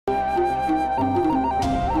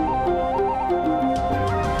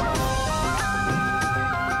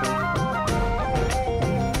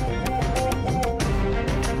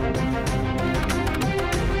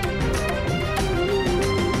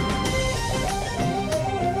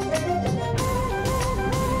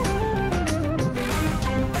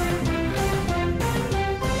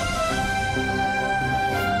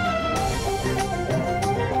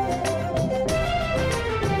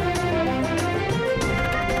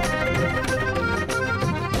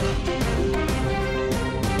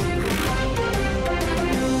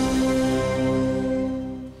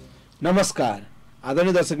नमस्कार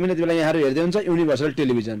आदरणीय दर्शकबिन, यति बेला यहाँहरू हेर्दै हुनुहुन्छ युनिभर्सल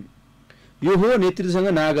टेलिभिजन। यो हो नेतृत्वसँग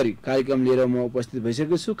नागरिक कार्यक्रम लिएर म उपस्थित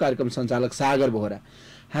भइसकेको छु। कार्यक्रम सञ्चालक सागर बोहरा।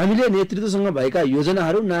 हामीले नेतृत्वसँग भएका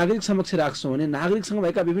योजनाहरू नागरिक समक्ष राख्छौँ भने नागरिकसँग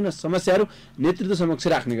भएका विभिन्न समस्याहरू नेतृत्व समक्ष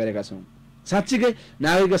राख्ने गरेका छौँ। साँच्चीकै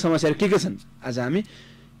नागरिकका समस्याहरू के छन्, आज हामी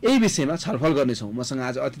यही विषयमा छलफल गर्नेछौँ। मसँग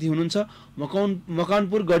आज अतिथि हुनुहुन्छ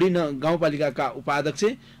मकवानपुर गढी गाउँपालिकाका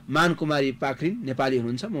उपाध्यक्ष मानकुमारी पाखरिन नेपाली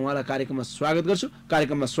हुनुहुन्छ। म उहाँलाई कार्यक्रममा स्वागत गर्छु।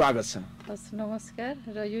 कार्यक्रममा स्वागत छ। नमस्कार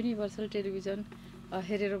र युनिभर्सल टेलिभिजन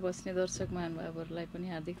हेरेर बस्ने दर्शक महानुभावहरूलाई पनि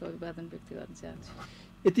हार्दिक अभिवादन व्यक्त गर्न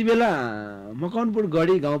चाहन्छु। यति बेला मकवानपुर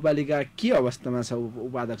गढी गाउँपालिका के अवस्थामा छ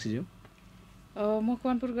उपाध्यक्षज्यू?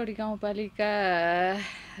 मकवानपुर गढी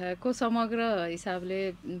गाउँपालिकाको समग्र हिसाबले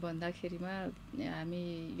भन्दाखेरिमा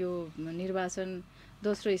हामी यो निर्वाचन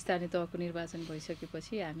दोस्रो स्थानीय तहको निर्वाचन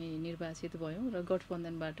भइसकेपछि हामी निर्वाचित भयौँ र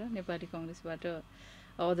गठबन्धनबाट नेपाली कङ्ग्रेसबाट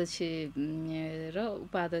अध्यक्ष र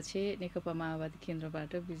उपाध्यक्ष नेकपा माओवादी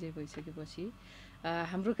केन्द्रबाट विजय भइसकेपछि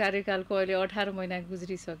हाम्रो कार्यकालको अहिले 18 महिना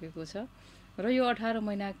गुज्रिसकेको छ र यो 18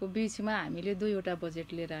 महिनाको बिचमा हामीले 2वटा बजेट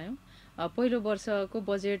लिएर आयौँ। पहिलो वर्षको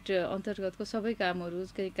बजेट अन्तर्गतको सबै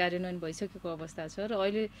कामहरू कार्यान्वयन भइसकेको अवस्था छ र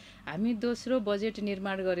अहिले हामी दोस्रो बजेट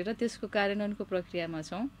निर्माण गरेर त्यसको कार्यान्वयनको प्रक्रियामा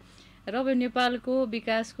छौँ र अब नेपालको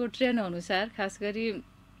विकासको ट्रेन्ड अनुसार खास गरी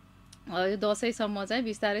यो दसैँसम्म चाहिँ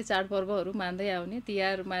बिस्तारै चाडपर्वहरू मान्दै आउने,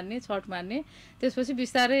 तिहार मान्ने, छठ मान्ने, त्यसपछि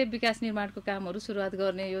बिस्तारै विकास निर्माणको कामहरू सुरुवात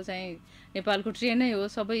गर्ने यो चाहिँ नेपालको ट्रेन्डै हो।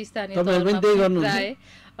 सबै स्थानीय प्राय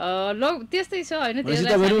त्यस्तै छ होइन,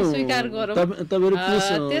 त्यसलाई हामी स्वीकार गरौँ।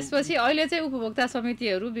 त्यसपछि अहिले चाहिँ उपभोक्ता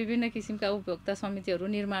समितिहरू, विभिन्न किसिमका उपभोक्ता समितिहरू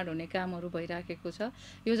निर्माण हुने कामहरू भइराखेको छ।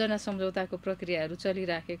 योजना सम्झौताको प्रक्रियाहरू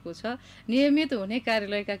चलिराखेको छ। नियमित हुने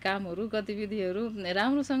कार्यालयका कामहरू, गतिविधिहरू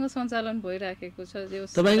राम्रोसँग सञ्चालन भइराखेको छ।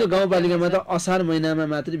 तपाईँको गाउँपालिकामा त असार महिनामा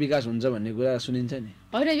मात्रै विकास हुन्छ भन्ने कुरा सुनिन्छ नि?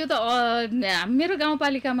 होइन, यो त मेरो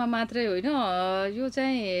गाउँपालिकामा मात्रै होइन, यो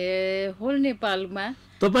चाहिँ होल नेपालमा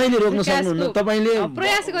तपाईले रोक्न सक्नुहुन्न। तपाईले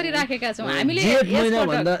प्रयास गरिराखेका छौँ हामीले।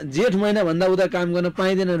 जेठ महिना भन्दा उता काम गर्न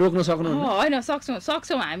पाइँदैन, रोक्न सक्नुहुन्न? होइन,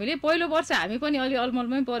 सक्छौँ हामीले। पहिलो वर्ष हामी पनि अलि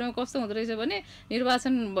अलमलमै पर्यौँ। कस्तो हुँदो रहेछ भने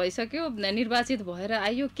निर्वाचन भइसक्यो, निर्वाचित भएर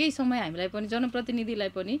आइयो, केही समय हामीलाई पनि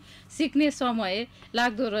जनप्रतिनिधिलाई पनि सिक्ने समय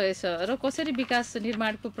लाग्दो रहेछ र कसरी विकास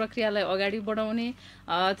निर्माणको प्रक्रियालाई अगाडि बढाउने,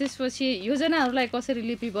 त्यसपछि योजनाहरूलाई कसरी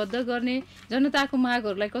लिपिबद्ध गर्ने, जनताको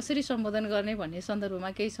मागहरूलाई कसरी सम्बोधन गर्ने भन्ने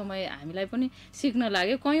सन्दर्भमा केही समय हामीलाई पनि सिक्न लाग्यो।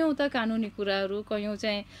 कयौँ त कानुनी कुराहरू, कयौँ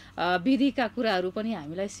चाहिँ विधिका कुराहरू पनि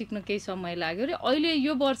हामीलाई सिक्न केही समय लाग्यो र अहिले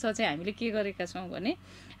यो वर्ष चाहिँ हामीले के गरेका छौँ भने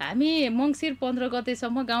हामी मङ्सिर 15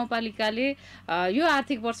 गतेसम्म गाउँपालिकाले यो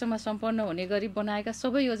आर्थिक वर्षमा सम्पन्न हुने गरी बनाएका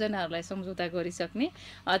सबै योजनाहरूलाई सम्झौता गरिसक्ने,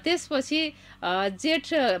 त्यसपछि जेठ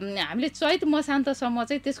हामीले चैत मसान्तसम्म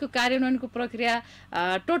चाहिँ त्यसको कार्यान्वयनको प्रक्रिया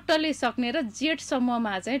टोटल्ली सक्ने र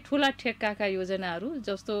जेठसम्ममा चाहिँ ठुला ठेक्काका योजनाहरू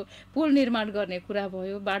जस्तो पुल निर्माण गर्ने कुरा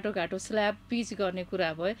भयो, बाटोघाटो स्ल्याब पिच गर्ने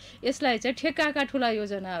कुरा भयो, यसलाई चाहिँ ठेक्काका ठुला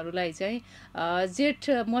योजनाहरूलाई चाहिँ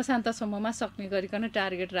जेठ मसान्तसम्ममा सक्ने गरिकन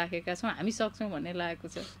टार्गेट राखेका छौँ। हामी सक्छौँ भन्ने लागेको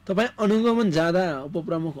छ। तपाईँ अनुगमन जाँदा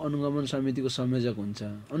उपप्रमुख अनुगमन समितिको संयोजक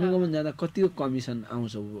हुन्छ, अनुगमन जाँदा कतिको कमिसन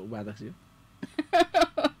आउँछ उपाध्यक्ष?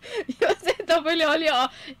 यो चाहिँ तपाईँले अलि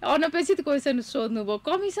अनपेक्षित क्वेसन सोध्नुभयो।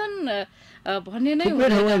 कमिसन भन्ने नै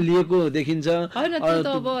लिएको देखिन्छ,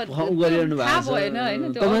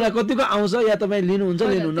 तपाईँलाई कतिको आउँछ या तपाईँ लिनुहुन्छ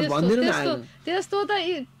लिनुहुन्न भनिदिनु न। त्यस्तो त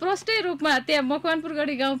प्रष्टै रूपमा त्यहाँ मकवानपुर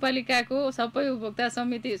गढी गाउँपालिकाको सबै उपभोक्ता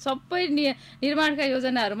समिति सबै निर्माणका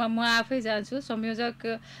योजनाहरूमा म आफै जान्छु,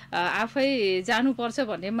 संयोजक आफै जानुपर्छ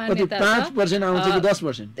भन्ने मान्यता छ। 5% आउँछ कि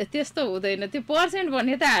 10%? त्यस्तो हुँदैन। त्यो पर्सेन्ट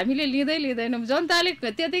भन्ने त हामीले लिँदैनौँ। जनताले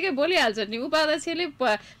त्यतिकै बोलिहाल्छ नि, उपाध्यक्षले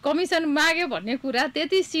कमिसन माग्यो भन्ने कुरा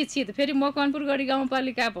त्यति शिक्षित, फेरि मकवानपुर गढी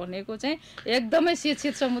गाउँपालिका भनेको चाहिँ एकदमै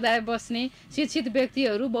शिक्षित समुदाय बस्ने, शिक्षित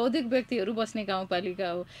व्यक्तिहरू, बौद्धिक व्यक्तिहरू बस्ने गाउँपालिका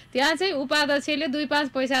हो। त्यहाँ चाहिँ उपाध्यक्षले 2-5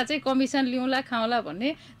 पैसा चाहिँ कमिसन लिउँला खाउँला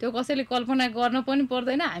भन्ने त्यो कसैले कल्पना गर्न पनि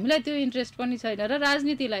पर्दैन। हामीलाई त्यो इन्ट्रेस्ट पनि छैन र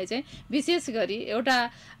राजनीतिलाई चाहिँ विशेष गरी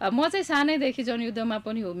एउटा म चाहिँ सानैदेखि जनयुद्धमा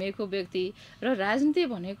पनि हुमेको व्यक्ति र राजनीति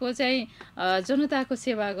भनेको चाहिँ जनताको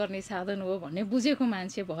सेवा गर्ने साधन हो भन्ने बुझेको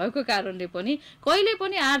मान्छे भएको कारणले पनि कहिले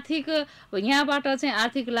पनि आर्थिक यहाँबाट चाहिँ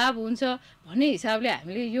आर्थिक लाभ हुन्छ भन्ने हिसाबले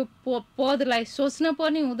हामीले यो पदलाई सोच्न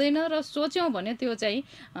पनि हुँदैन र सोच्यौँ भने त्यो चाहिँ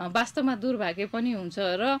वास्तवमा दुर्भाग्य पनि हुन्छ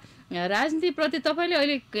र राजनीतिप्रति तपाईँले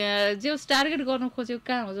अहिले जे टार्गेट गर्नु खोजेको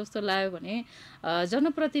कहाँ हो जस्तो लाग्यो भने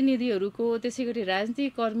जनप्रतिनिधिहरूको, त्यसै गरी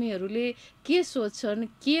राजनीतिक कर्मीहरूले के सोच्छन्,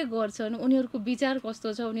 के गर्छन्, उनीहरूको विचार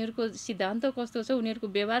कस्तो छ, उनीहरूको सिद्धान्त कस्तो छ, उनीहरूको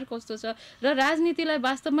व्यवहार कस्तो छ र राजनीतिलाई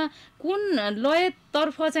वास्तवमा कुन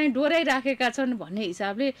लयतर्फ चाहिँ डोराइराखेका छन् भन्ने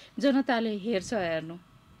हिसाबले जनताले हेर्छ। हेर्नु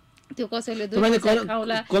त्यो कसैले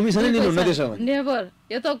कमिसनै लिनुहुन्न त्यसो भने? नेभर,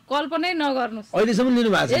 यो त कल्पनै नगर्नुस्। अहिलेसम्म लिनु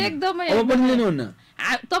भएको छैन, एकदमै अब पनि लिनुहुन्न।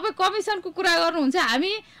 तपाईँ कमिसनको कुरा गर्नुहुन्छ,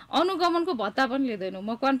 हामी अनुगमनको भत्ता पनि लिँदैनौँ।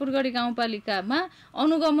 मकवानपुरगढी गाउँपालिकामा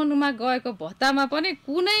अनुगमनमा गएको भत्तामा पनि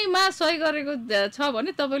कुनैमा सही गरेको छ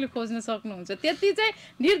भने तपाईँले खोज्न सक्नुहुन्छ। त्यति चाहिँ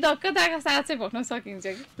निर्धक्कताका साथ चाहिँ भन्न सकिन्छ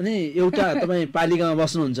कि। अनि एउटा तपाईँ पालिकामा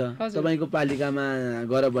बस्नुहुन्छ, तपाईँको पालिकामा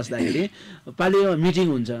गएर बस्दाखेरि पालिकामा मिटिङ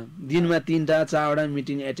हुन्छ, दिनमा 3टा 4वटा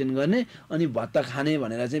मिटिङ एटेन्ड गर्ने अनि भत्ता खाने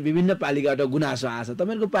भनेर चाहिँ विभिन्न पालिकाबाट गुनासो आछ।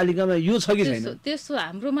 तपाईँको पालिकामा यो छ कि छैन? त्यस्तो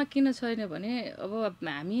हाम्रोमा किन छैन भने अब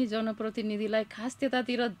हामी जनप्रतिनिधिलाई खास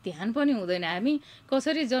त्यतातिर ध्यान पनि हुँदैन। हामी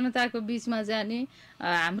कसरी जनताको बिचमा जाने,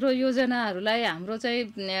 हाम्रो योजनाहरूलाई, हाम्रो चाहिँ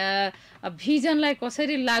भिजनलाई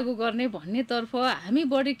कसरी लागू गर्ने भन्नेतर्फ हामी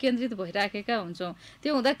बढी केन्द्रित भइराखेका हुन्छौँ।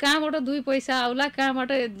 त्यो हुँदा कहाँबाट 2 पैसा आउला,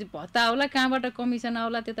 कहाँबाट भत्ता आउला, कहाँबाट कमिसन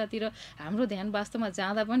आउला, त्यतातिर हाम्रो ध्यान वास्तवमा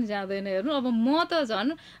जाँदा पनि जाँदैन। हेर्नु, अब म त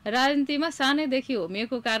झन् राजनीतिमा सानैदेखि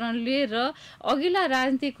होमिएको कारणले र अघिल्ला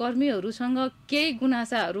राजनीतिक कर्मीहरूसँग केही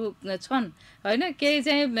गुनासाहरू छन् होइन, केही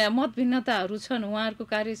चाहिँ मतभिन्नताहरू छन् उहाँहरूको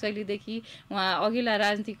कार्यशैलीदेखि। उहाँ अघिल्ला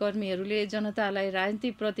राजनीतिक कर्मीहरूले जनतालाई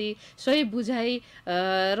राजनीतिप्रति सही बुझाइ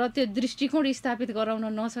र त्यो दृष्टिकोण स्थापित गराउन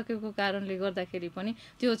नसकेको कारणले गर्दाखेरि पनि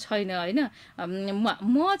त्यो छैन होइन।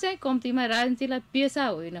 म चाहिँ कम्तीमा राजनीतिलाई पेसा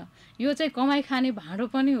होइन, यो चाहिँ कमाइ खाने भाँडो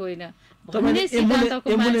पनि होइन भन्ने सिद्धान्तको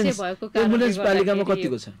मान्छे भएको कारणले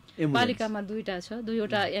पालिकामा 2टा छ,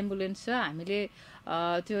 2वटा एम्बुलेन्स छ। हामीले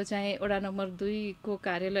त्यो चाहिँ वडा नम्बर 2 को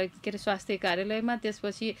कार्यालय के अरे स्वास्थ्य कार्यालयमा,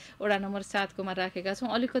 त्यसपछि वडा नम्बर 7 कोमा राखेका छौँ।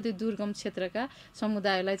 अलिकति दुर्गम क्षेत्रका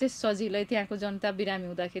समुदायलाई चाहिँ सजिलै, त्यहाँको जनता बिरामी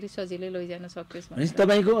हुँदाखेरि सजिलै लैजान सकोस् भने।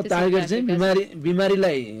 तपाईँको टार्गेट चाहिँ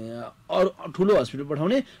बिमारीलाई ठुलो हस्पिटल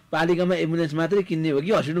पठाउने, पालिकामा एम्बुलेन्स मात्रै किन्ने हो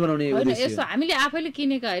कि हस्पिटल बनाउने उद्देश्य? यसो हामीले आफैले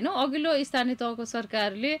किनेका होइन, अघिल्लो स्थानीय तहको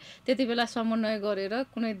सरकारले त्यति बेला समन्वय गरेर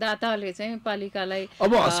कुनै दाताले चाहिँ पालिकालाई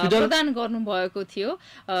प्रदान गर्नुभएको थियो।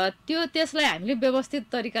 त्यसलाई हामीले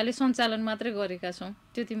व्यवस्थित तरिकाले सञ्चालन मात्रै गरेका छौँ,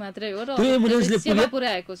 त्यति मात्रै हो। र सेवा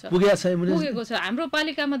पुर्याएको छ, पुगेको छ। हाम्रो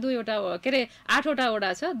पालिकामा 2वटा के अरे 8वटा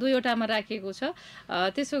वडा छ, 2वटामा राखिएको छ।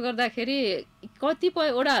 त्यसो गर्दाखेरि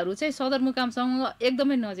कतिपय वडाहरू चाहिँ सदरमुकामसँग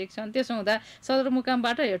एकदमै नजिक छन्। त्यसो हुँदा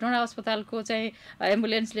सदरमुकामबाट हेटौँडा अस्पतालको चाहिँ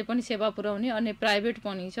एम्बुलेन्सले पनि सेवा पुर्याउने, अनि प्राइभेट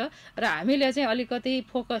पनि छ। र हामीले चाहिँ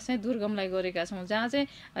अलिकति फोकस चाहिँ दुर्गमलाई गरेका छौँ, जहाँ चाहिँ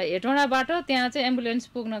हेटौँडाबाट त्यहाँ चाहिँ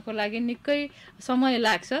एम्बुलेन्स पुग्नको लागि निकै समय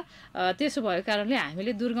लाग्छ। त्यसो भएको कारणले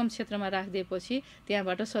हामीले दुर्गम क्षेत्रमा राखिदिएपछि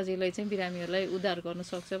त्यहाँबाट सजिलै चाहिँ बिरामीहरूलाई उद्धार गर्न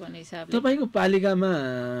सक्छ भन्ने हिसाबले। तपाईँको पालिकामा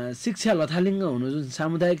शिक्षा लथालिङ्ग हुनु, जुन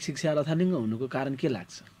सामुदायिक शिक्षा लथालिङ्ग हुनुको कारण के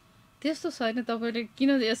लाग्छ? त्यस्तो छैन। तपाईँले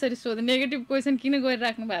किन यसरी सोध्नु, नेगेटिभ क्वेसन किन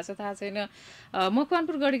गरिराख्नु भएको छ थाहा छैन।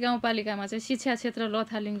 मकवानपुरगढी गाउँपालिकामा चाहिँ शिक्षा क्षेत्र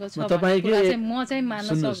लथालिङ्ग छ भन्ने कुरा चाहिँ म चाहिँ मान्न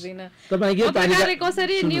सक्दिनँ। पत्रकारले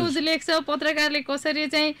कसरी न्युज लेख्छ, पत्रकारले कसरी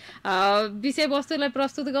चाहिँ विषयवस्तुलाई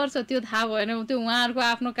प्रस्तुत गर्छ त्यो थाहा भएन, त्यो उहाँहरूको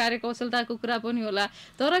आफ्नो कार्यकौशलताको कुरा पनि होला।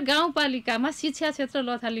 तर गाउँपालिकामा शिक्षा क्षेत्र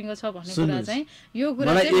लथालिङ्ग छ भन्ने कुरा चाहिँ यो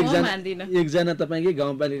कुरा चाहिँ म मान्दिनँ। एकजना तपाईँकै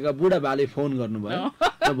गाउँपालिकाका बुढा बाले फोन गर्नुभयो,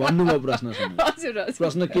 भन्नुभयो प्रश्न सुन्नु।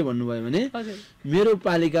 प्रश्न के भन्नुभयो भने, मेरो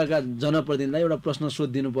पालिकाका जनप्रतिनिधिलाई एउटा प्रश्न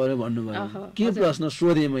सोधिदिनु पर्यो भन्नुभयो। के प्रश्न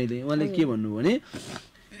सोधेँ मैले, उहाँले के भन्नुभयो भने,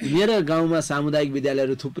 मेरो गाउँमा सामुदायिक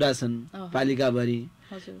विद्यालयहरू थुप्रा छन् पालिकाभरि।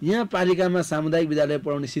 यहाँ पालिकामा सामुदायिक विद्यालय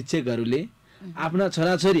पढाउने शिक्षकहरूले आफ्ना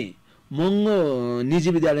छोराछोरी महँगो निजी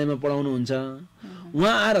विद्यालयमा पढाउनुहुन्छ,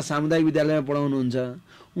 उहाँ आएर सामुदायिक विद्यालयमा पढाउनुहुन्छ।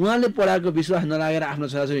 उहाँले पढाएको विश्वास नलागेर आफ्नो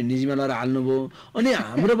छोराछोरी निजीमा लगेर हाल्नुभयो। अनि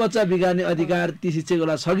हाम्रो बच्चा बिगार्ने अधिकार ती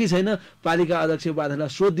शिक्षकहरूलाई छ कि छैन, पालिका अध्यक्ष उपाध्यक्षलाई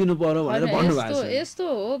सोधिदिनु पर्यो भनेर भन्नुभएको छ। यस्तो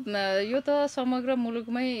हो, यो त समग्र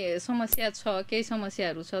मुलुकमै समस्या छ, केही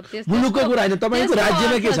समस्याहरू छ। मुलुकको कुरा होइन, तपाईँको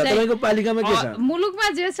राज्यमा के छ, तपाईँको पालिकामा के छ? मुलुकमा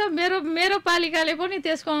जे छ, मेरो पालिकाले पनि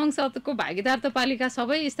त्यसको अंशको भागीदार त पालिका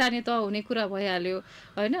सबै स्थानीय तह हुने कुरा भइहाल्यो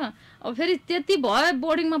होइन। अब फेरि त्यति भयो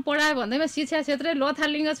बोर्डिङमा पढायो भन्दैमा शिक्षा क्षेत्रै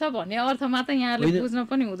लथालिङ्ग छ भन्ने अर्थमा त यहाँले बुझ्न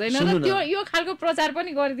पनि हुँदैन र त्यो यो खालको प्रचार पनि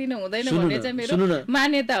गरिदिनु हुँदैन भन्ने चाहिँ मेरो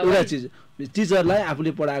मान्यता हो। टिचरलाई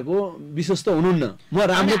आफूले पढाएको विश्वस्त हुनुहुन्न, म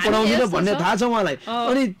राम्रो पढाउँदिनँ भन्ने थाहा छ उहाँलाई,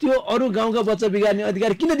 अनि त्यो अरू गाउँका बच्चा बिगार्ने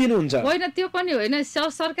अधिकार किन दिनुहुन्छ? होइन, त्यो पनि होइन।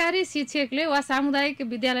 सरकारी शिक्षकले वा सामुदायिक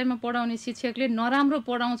विद्यालयमा पढाउने शिक्षकले नराम्रो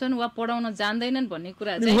पढाउँछन् वा पढाउन जान्दैनन् भन्ने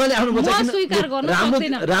कुरा चाहिँ स्वीकार गर्न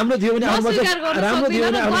सक्दिनँ। राम्रो थियो भने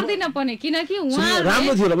गर्दिनँ पनि, किनकि उहाँ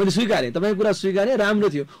राम्रो थियो भने स्वीकारे, तपाईँको कुरा स्वीकारे, राम्रो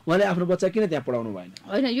थियो, उहाँले आफ्नो बच्चा किन त्यहाँ पढाउनु भएन?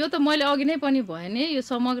 होइन, यो त मैले अघि नै पनि भने, यो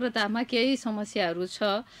समग्रतामा केही समस्याहरू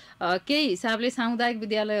छ, केही हिसाबले सामुदायिक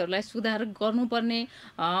विद्यालयहरूलाई सुधार गर्नुपर्ने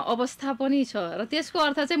अवस्था पनि छ र त्यसको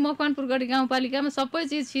अर्थ चाहिँ मकवानपुर गढी गाउँपालिकामा सबै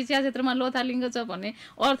चिज शिक्षा क्षेत्रमा लोथालिङ्ग छ भन्ने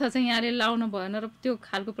अर्थ चाहिँ यहाँले लाउनु भएन र त्यो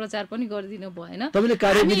खालको प्रचार पनि गरिदिनु भएन।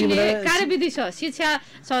 कार्यविधि छ,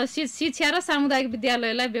 शिक्षा र सामुदायिक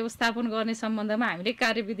विद्यालयलाई व्यवस्थापन गर्ने सम्बन्धमा हामीले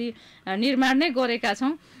कार्यविधि निर्माण नै गरेका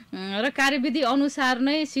छौँ र कार्यविधि अनुसार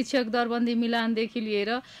नै शिक्षक दरबन्दी मिलानदेखि लिएर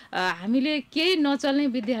हामीले केही नचल्ने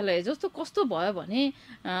विद्यालय जस्तो कस्तो भयो भने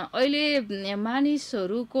अहिले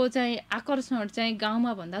मानिसहरूको चाहिँ आकर्षण चाहिँ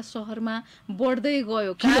गाउँमा भन्दा सहरमा बढ्दै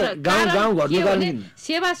गयो।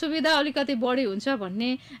 सेवा सुविधा अलिकति बढी हुन्छ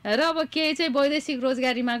भन्ने र अब केही चाहिँ वैदेशिक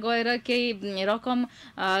रोजगारीमा गएर केही रकम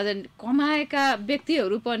कमाएका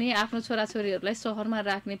व्यक्तिहरू पनि आफ्नो छोराछोरीहरूलाई सहरमा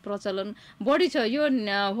राख्ने प्रचलन बढी छ। यो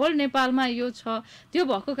होल नेपालमा यो छ। त्यो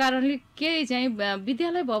भएको कारणले केही चाहिँ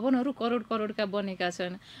विद्यालय भवनहरू करोड करोडका बनेका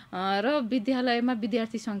छन् र विद्यालयमा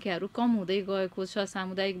विद्यार्थी सङ्ख्याहरू कम हुँदै गएको छ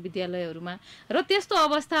सामुदायिक विद्यालयहरूमा र त्यस्तो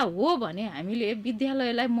अवस्था हो भने हामीले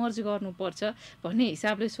विद्यालयलाई मर्ज गर्नुपर्छ भन्ने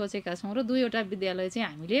हिसाबले सोचेका छौँ र 2वटा विद्यालय चाहिँ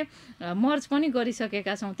हामीले मर्ज पनि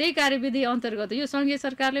गरिसकेका छौँ। त्यही कार्यविधि अन्तर्गत यो सङ्घीय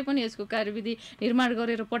सरकारले पनि यसको कार्यविधि निर्माण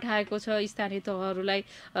गरेर पठाएको छ स्थानीय तहहरूलाई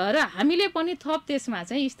र हामीले पनि थप त्यसमा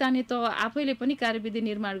चाहिँ स्थानीय तह आफैले पनि कार्यविधि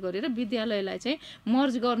निर्माण गरेर विद्यालयलाई चाहिँ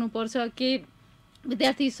मर्ज गर्नुपर्छ। के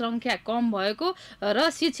विद्यार्थी सङ्ख्या कम भएको र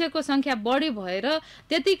शिक्षकको सङ्ख्या बढी भएर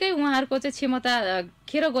त्यतिकै उहाँहरूको चाहिँ क्षमता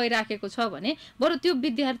खेर गइराखेको छ भने बरु त्यो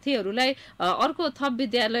विद्यार्थीहरूलाई अर्को थप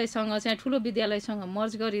विद्यालयसँग चाहिँ ठुलो विद्यालयसँग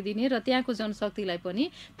मर्ज गरिदिने र त्यहाँको जनशक्तिलाई पनि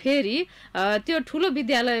फेरि त्यो ठुलो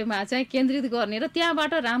विद्यालयमा चाहिँ केन्द्रित गर्ने र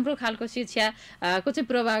त्यहाँबाट राम्रो खालको शिक्षाको चाहिँ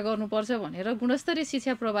प्रवाह गर्नुपर्छ भनेर गुणस्तरीय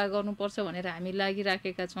शिक्षा प्रवाह गर्नुपर्छ भनेर हामी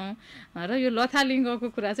लागिराखेका छौँ र यो लथालिङ्गको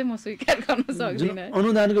कुरा चाहिँ म स्वीकार गर्न सक्दिनँ।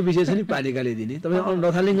 अनुदानको विषय छ नि पालिकाले दिने, तपाईँ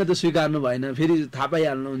लथालिङ्ग त स्वीकार्नु भएन, फेरि थाहा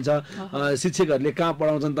पाइहाल्नुहुन्छ शिक्षकहरूले कहाँ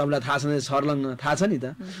पढाउँछन् तपाईँलाई थाहा छैन, सर्लङ्ग थाहा छ नि त।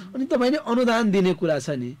 अनि तपाईँले अनुदान दिने कुरा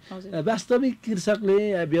छ नि, वास्तविक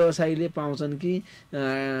कृषकले व्यवसायीले पाउँछन् कि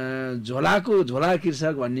झोला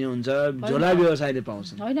कृषक भन्ने हुन्छ, झोला व्यवसायीले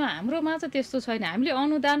पाउँछन्? होइन, हाम्रोमा चाहिँ त्यस्तो छैन। हामीले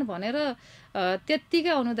अनुदान भनेर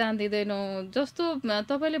त्यत्तिकै अनुदान दिँदैनौँ। जस्तो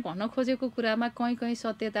तपाईँले भन्न खोजेको कुरामा कहीँ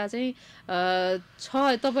सत्यता चाहिँ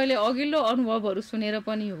छ। तपाईँले अघिल्लो अनुभवहरू सुनेर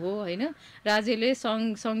पनि हो होइन, राज्यले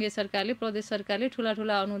सङ्घीय सरकारले प्रदेश सरकारले ठुला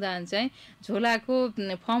अनुदान चाहिँ झोलाको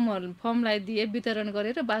फर्मलाई दिए वितरण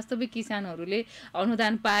गरेर वास्तविक किसानहरूले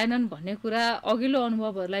अनुदान पाएनन् भन्ने कुरा अघिल्लो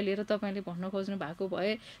अनुभवहरूलाई लिएर तपाईँले भन्न खोज्नु भएको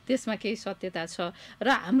भए त्यसमा केही सत्यता छ। र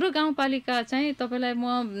हाम्रो गाउँपालिका चाहिँ तपाईँलाई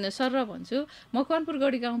म सरर भन्छु, मकवानपुर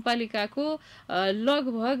गढी गाउँपालिकाको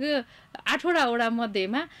लगभग 8वटा वडा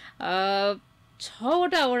मध्येमा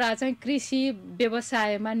 6वटा वडा चाहिँ कृषि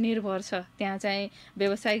व्यवसायमा निर्भर छ। त्यहाँ चाहिँ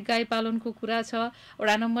व्यावसायिक गाई पालनको कुरा छ।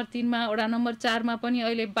 वडा नम्बर 3मा, वडा नम्बर 4मा पनि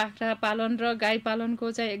अहिले बाख्रा पालन र गाई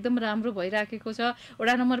पालनको चाहिँ एकदम राम्रो भइराखेको छ।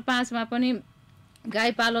 वडा नम्बर 5मा पनि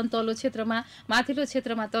गाई पालन, तल्लो क्षेत्रमा, माथिल्लो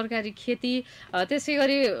क्षेत्रमा तरकारी खेती। त्यसै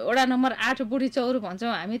गरी वडा नम्बर 8 बुढी चौर भन्छौँ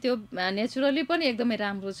हामी, त्यो नेचुरली पनि एकदमै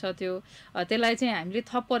राम्रो छ। त्यसलाई चाहिँ हामीले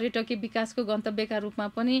थप पर्यटकीय विकासको गन्तव्यका रूपमा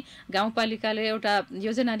पनि गाउँपालिकाले एउटा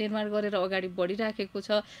योजना निर्माण गरेर अगाडि बढिराखेको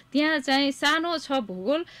छ। त्यहाँ चाहिँ सानो छ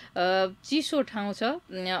भूगोल, चिसो ठाउँ छ,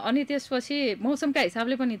 अनि त्यसपछि मौसमका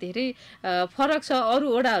हिसाबले पनि धेरै फरक छ, अरू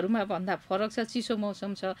वडाहरूमा भन्दा फरक छ, चिसो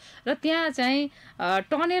मौसम छ। र त्यहाँ चाहिँ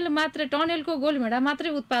टनेलको गोलभेडा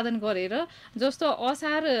मात्रै उत्पादन गरेर जस्तो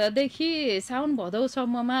असारदेखि साउन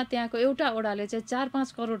भदौसम्ममा त्यहाँको एउटा वडाले चाहिँ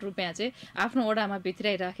 4-5 करोड रुपियाँ चाहिँ आफ्नो वडामा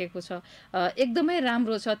भित्राइराखेको छ। एकदमै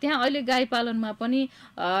राम्रो छ। त्यहाँ अहिले गाई पालनमा पनि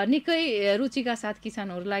निकै रुचिका साथ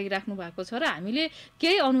किसानहरू लागिराख्नु भएको छ र हामीले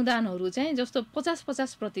केही अनुदानहरू चाहिँ जस्तो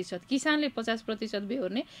 50% किसानले 50%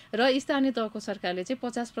 बेहोर्ने र स्थानीय तहको सरकारले चाहिँ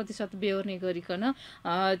 50% बेहोर्ने गरिकन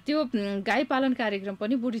त्यो गाई पालन कार्यक्रम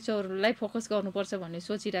पनि बुढी चौरलाई फोकस गर्नुपर्छ भन्ने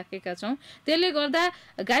सोचिराखेका छौँ। त्यसले गर्दा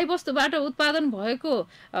गाईबस्तुबाट उत्पादन भएको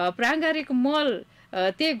प्राङ्गारिक मल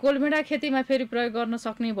त्यही गोलभेडा खेतीमा फेरि प्रयोग गर्न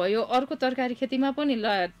सक्ने भयो, अर्को तरकारी खेतीमा पनि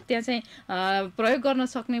त्यहाँ चाहिँ प्रयोग गर्न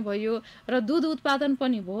सक्ने भयो र दुध उत्पादन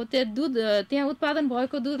पनि भयो। त्यहाँ उत्पादन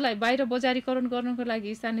भएको दुधलाई बाहिर बजारीकरण गर्नको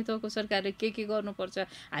लागि स्थानीय तहको सरकारले के गर्नुपर्छ,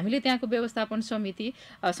 हामीले त्यहाँको व्यवस्थापन समिति,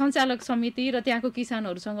 सञ्चालक समिति र त्यहाँको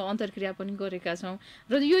किसानहरूसँग अन्तर्क्रिया पनि गरेका छौँ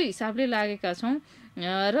र यो हिसाबले लागेका छौँ।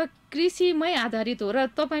 र कृषिमै आधारित हो। र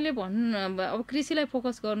तपाईँले अब कृषिलाई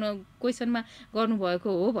फोकस क्वेसनमा गर्नुभएको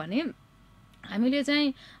हो भने हामीले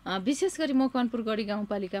चाहिँ विशेष गरी मकवानपुर गढी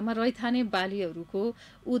गाउँपालिकामा रैथाने बालीहरूको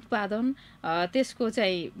उत्पादन, त्यसको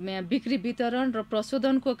चाहिँ बिक्री वितरण र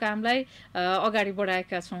प्रशोधनको कामलाई अगाडि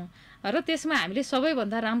बढाएका छौँ। र त्यसमा हामीले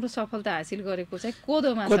सबैभन्दा राम्रो सफलता हासिल गरेको चाहिँ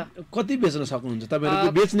कोदोमा छ। कति बेच्न सक्नुहुन्छ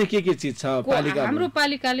तपाईहरुको? बेच्ने के चिज छ पालिका? हाम्रो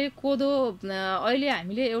पालिकाले कोदो अहिले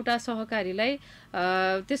हामीले एउटा सहकारीलाई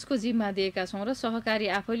त्यसको जिम्मा दिएका छौँ र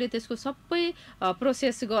सहकारी आफैले त्यसको सबै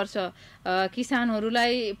प्रोसेस गर्छ।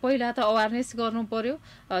 किसानहरूलाई पहिला त अवेरनेस गर्नु पर्यो,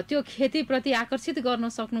 त्यो खेतीप्रति आकर्षित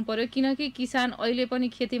गर्न सक्नु पर्यो, किनकि किसान अहिले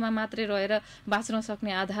पनि खेतीमा मात्रै रहेर बाँच्न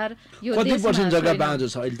सक्ने आधार यो कति पर्सेन्ट जग्गा छैन। बाँझो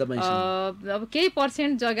छ अहिले तपाईसँग? अब केही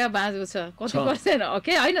पर्सेन्ट जग्गा बाँझो छ, कति पर्सेन्ट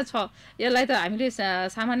के होइन छ, यसलाई त हामीले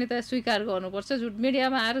सामान्यतया स्वीकार गर्नुपर्छ।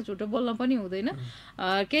 मिडियामा आएर झुटो बोल्न पनि हुँदैन।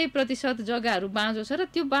 केही प्रतिशत जग्गाहरू बाँझो छ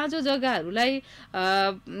र त्यो बाँझो जग्गाहरूलाई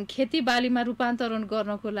खेतीबालीमा रूपान्तरण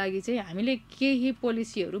गर्नको लागि चाहिँ हामीले केही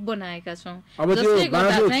पोलिसीहरू बनाएका छौँ। जसले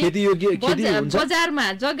गर्दा बजारमा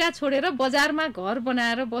जग्गा छोडेर बजारमा घर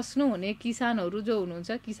बनाएर बस्नु हुने किसानहरू जो हुनुहुन्छ,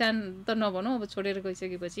 किसान त नभनौँ, अब छोडेर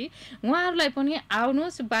गइसकेपछि उहाँहरूलाई पनि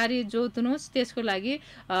आउनुहोस्, बारी जोत्नुहोस्। त्यसको लागि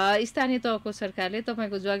स्थानीय तहको सरकारले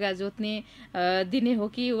तपाईँको जग्गा जोत्ने दिने हो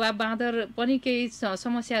कि वा बाँदर पनि केही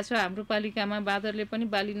समस्या छ हाम्रो पालिकामा, बाँदरले पनि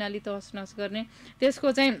बाली नाली तहस नहस गर्ने, त्यसको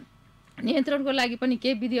चाहिँ नियन्त्रणको लागि पनि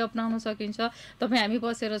केही विधि अपनाउन सकिन्छ। तपाईँ हामी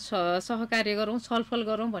बसेर सहकार्य गरौँ, छलफल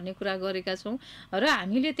गरौँ भन्ने कुरा गरेका छौँ। र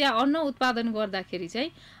हामीले त्यहाँ अन्न उत्पादन गर्दाखेरि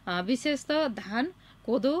चाहिँ विशेषतः धान,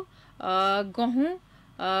 कोदो, गहुँ,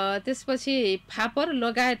 त्यसपछि फापर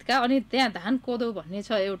लगायतका, अनि त्यहाँ धान कोदो भन्ने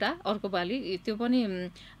छ एउटा अर्को बाली, त्यो पनि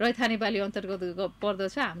रैथाने बाली अन्तर्गत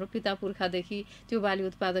पर्दछ। हाम्रो पिता पुर्खादेखि त्यो बाली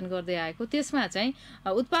उत्पादन गर्दै आएको, त्यसमा चाहिँ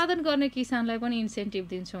उत्पादन गर्ने किसानलाई पनि इन्सेन्टिभ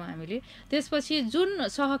दिन्छौँ हामीले। त्यसपछि जुन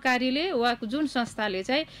सहकारीले वा जुन संस्थाले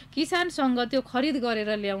चाहिँ किसानसँग त्यो खरिद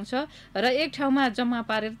गरेर ल्याउँछ र एक ठाउँमा जम्मा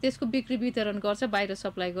पारेर त्यसको बिक्री वितरण गर्छ, बाहिर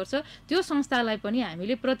सप्लाई गर्छ, त्यो संस्थालाई पनि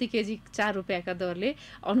हामीले प्रति केजी 4 रुपियाँका दरले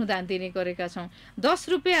अनुदान दिने गरेका छौँ। 10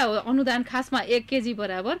 रुपियाँ अनुदान खासमा 1 केजी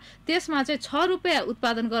बराबर, त्यसमा चाहिँ 6 रुपियाँ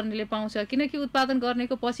उत्पादन गर्नेले पाउँछ, किनकि उत्पादन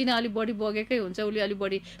गर्नेको पसिना अलि बढी बगेकै हुन्छ, उसले अलि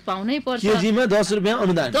बढी पाउनै पर्छ। केजीमा 10 रुपियाँ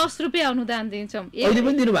अनुदान, 10 रुपियाँ अनुदान दिन्छौँ।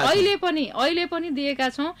 अहिले पनि दिएका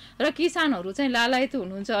छौँ र किसानहरू चाहिँ लालायत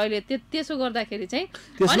हुनुहुन्छ अहिले। त्यसो गर्दाखेरि चाहिँ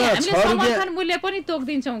अनि हामीले समर्थन मूल्य पनि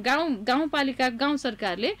तोकिदिन्छौँ। गाउँपालिका गाउँ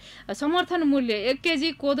सरकारले समर्थन मूल्य 1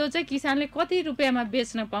 केजी कोदो चाहिँ किसानले कति रुपियाँमा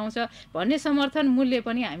बेच्न पाउँछ भन्ने समर्थन मूल्य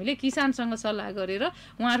पनि हामीले किसानसँग सल्लाह गरेर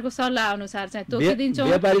उहाँहरूको सल्लाह अनुसार चाहिँ तोकिदिन्छौँ।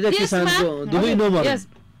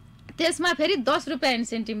 त्यसमा फेरि 10 रुपियाँ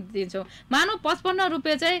इन्सेन्टिभ दिन्छौँ। मानौ 55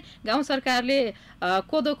 रुपियाँ चाहिँ गाउँ सरकारले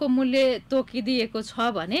कोदोको मूल्य तोकिदिएको छ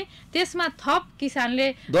भने त्यसमा थप किसानले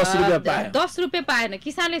 10 रुपियाँ पाएन,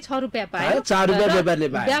 किसानले 6 रुपियाँ पायो,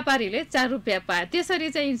 व्यापारीले 4 रुपियाँ पायो। त्यसरी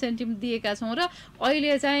चाहिँ इन्सेन्टिभ दिएका छौँ। र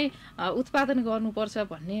अहिले चाहिँ उत्पादन गर्नुपर्छ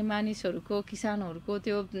भन्ने मानिसहरूको, किसानहरूको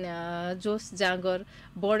त्यो जोस जाँगर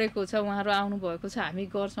बढेको छ, उहाँहरू आउनुभएको छ, हामी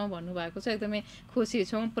गर्छौँ भन्नुभएको छ, एकदमै खुसी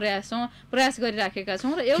छौँ, प्रयास गरिराखेका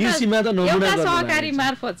छौँ। र एउटा सहकारी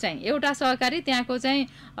मार्फत चाहिँ एउटा सहकारी त्यहाँको चाहिँ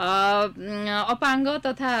अपाङ्ग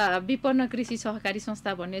तथा विपन्न कृषि सहकारी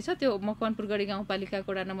संस्था भन्ने छ, त्यो मकवानपुर गढी गाउँपालिका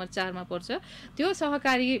वडा नम्बर 4 मा पर्छ। त्यो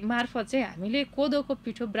सहकारी मार्फत चाहिँ हामीले कोदोको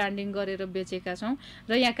पिठो ब्रान्डिङ गरेर बेचेका छौँ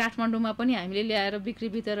र यहाँ काठमाडौँमा पनि हामीले ल्याएर बिक्री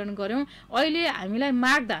वितरण गर्यौँ। अहिले हामीलाई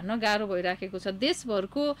माग धान्न गाह्रो भइराखेको छ।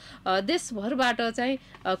 देशभरबाट चाहिँ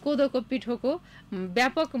कोदोको पिठोको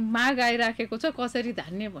व्यापक माग आइराखेको छ, कसरी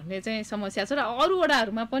धान्ने भन्ने चाहिँ समस्या छ। र अरू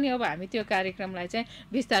वडाहरूमा पनि अब हामी त्यो कार्यक्रमलाई चाहिँ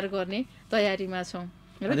विस्तार गर्ने तयारीमा छौँ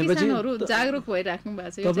र किसानहरू जागरुक भइराख्नु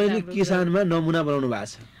भएको छ। तपाईले किसानमा नमुना बनाउनु भएको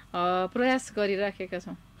छ, प्रयास गरिराखेका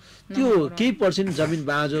छौँ। त्यो केही पर्सेन्ट जमिन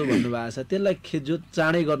बाँझो भन्नुभएको छ, त्यसलाई खेतजोत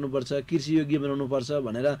चाँडै गर्नुपर्छ, कृषि योग्य बनाउनुपर्छ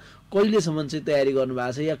भनेर कहिलेसम्म चाहिँ तयारी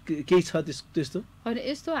गर्नुभएको छ या केही छ त्यस्तो? होइन,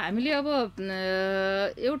 यस्तो हामीले अब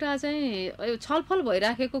एउटा चाहिँ छलफल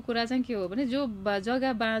भइराखेको कुरा चाहिँ के हो भने जो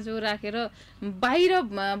जग्गा बाँझो राखेर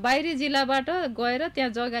बाहिरी जिल्लाबाट गएर त्यहाँ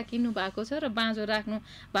जग्गा किन्नु भएको छ र बाँझो राख्नु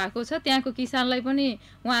भएको छ, त्यहाँको किसानलाई पनि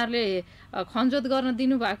उहाँहरूले खनजोत गर्न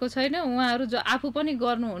दिनुभएको छैन, उहाँहरू जो आफू पनि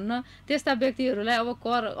गर्नुहुन्न, त्यस्ता व्यक्तिहरूलाई अब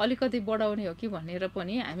कर अलिकति बढाउने हो कि भनेर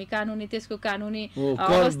पनि हामी त्यसको कानुनी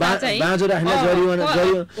अवस्था चाहिँ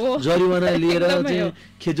जरिवाना लिएर चाहिँ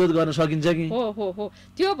खेतजोत गर्न सकिन्छ कि हो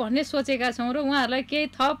त्यो भन्ने सोचेका छौँ। र उहाँहरूलाई केही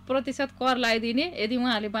थप प्रतिशत कर लगाइदिने यदि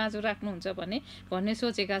उहाँहरूले बाँझो राख्नुहुन्छ भन्ने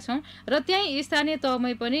सोचेका छौँ। र त्यहीँ स्थानीय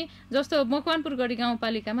तहमै पनि जस्तो मकवानपुर गढी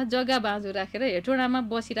गाउँपालिकामा जग्गा बाँझो राखेर हेटोडामा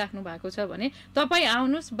बसिराख्नु भएको छ भने तपाईँ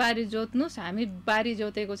आउनुहोस्, बारी जोत्नुहोस्, हामी बारी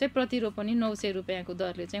जोतेको चाहिँ प्रति रोपनी 900 रुपियाँको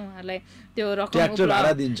दरले चाहिँ उहाँहरूलाई त्यो रकम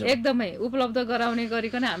दिन्छ एकदमै उपलब्ध गराउने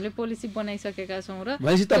गरिकन हामीले पोलिसी बनाइसकेका छौँ र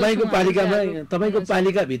भनेपछि तपाईँको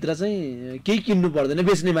पालिकाभित्र चाहिँ केही किन्नु पर्दैन,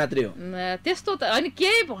 बेच्ने मात्रै हो? त्यस्तो त होइन,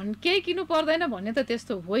 केही किन्नु पर्दैन भन्ने त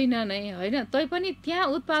त्यस्तो होइन नै होइन। तैपनि त्यहाँ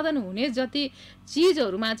उत्पादन हुने जति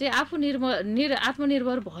चिजहरूमा चाहिँ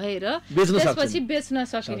आत्मनिर्भर भएर त्यसपछि बेच्न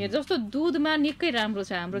सकिने, जस्तो दुधमा निकै राम्रो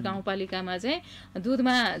छ हाम्रो गाउँपालिकामा चाहिँ,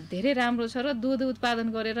 दुधमा धेरै राम्रो छ र दुध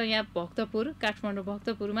उत्पादन गरेर यहाँ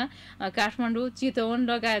भक्तपुरमा काठमाडौँ, चितवन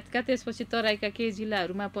लगायतका त्यसपछि तराईका केही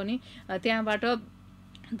जिल्लाहरूमा पनि त्यहाँबाट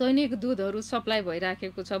दैनिक दुधहरू सप्लाई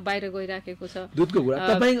भइराखेको छ, बाहिर गइराखेको छ दुधको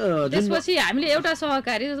कुरा। त्यसपछि हामीले एउटा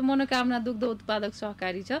सहकारी मनोकामना दुग्ध उत्पादक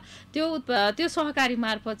सहकारी छ, त्यो सहकारी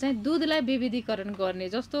मार्फत चाहिँ दुधलाई विविधीकरण गर्ने,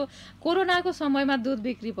 जस्तो कोरोनाको समयमा दुध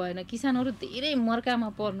बिक्री भएन, किसानहरू धेरै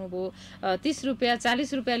मर्कामा पर्नुभयो, 30 रुपियाँ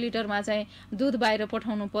 40 रुपियाँ लिटरमा चाहिँ दुध बाहिर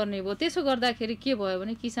पठाउनु पर्ने भयो। त्यसो गर्दाखेरि के भयो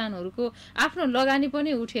भने किसानहरूको आफ्नो लगानी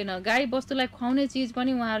पनि उठेन, गाई बस्तुलाई खुवाउने चिज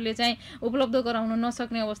पनि उहाँहरूले चाहिँ उपलब्ध गराउन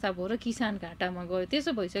नसक्ने अवस्था भयो र किसान घाटामा गयो।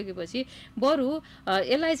 त्यसो भइसकेपछि बरु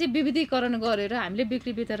यसलाई चाहिँ विविधीकरण गरेर हामीले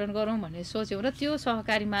बिक्री वितरण गरौँ भन्ने सोच्यौँ र त्यो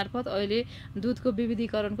सहकारी मार्फत अहिले दुधको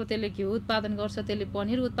विविधीकरणको, त्यसले घिउ उत्पादन गर्छ, त्यसले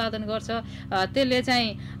पनिर उत्पादन गर्छ, त्यसले चाहिँ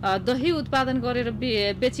दही उत्पादन गरेर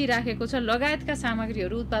बेचिराखेको छ, लगायतका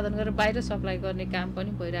सामग्रीहरू उत्पादन गरेर बाहिर सप्लाई गर्ने काम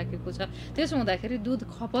पनि भइराखेको छ। त्यसो हुँदाखेरि दुध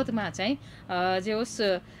खपतमा चाहिँ जे होस्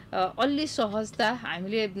अलि सहजता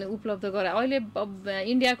हामीले उपलब्ध गराए। अहिले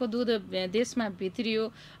इन्डियाको दुध देशमा भित्रियो,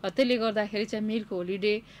 त्यसले गर्दाखेरि चाहिँ मिल्क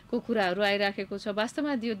होलिडेको कुराहरू आइराखेको छ।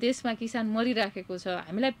 वास्तवमा यो देशमा किसान मरिराखेको छ,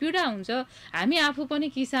 हामीलाई पीडा हुन्छ। हामी आफू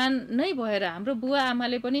पनि किसान नै भएर हाम्रो बुवा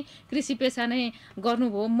आमाले पनि कृषि पेसा नै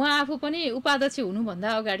गर्नुभयो, म आफू पनि उपाध्यक्ष हुनुभन्दा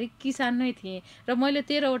अगाडि किसान नै थिएँ र मैले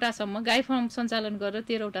 13वटासम्म गाई फार्म सञ्चालन गरेर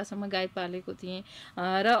 13वटासम्म गाई पालेको थिएँ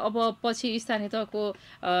र अब पछि स्थानीय तहको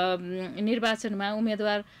निर्वाचनमा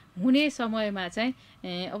उम्मेदवार हुने समयमा चाहिँ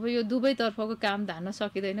अब यो दुवैतर्फको काम धान्न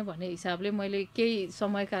सकिँदैन भन्ने हिसाबले मैले केही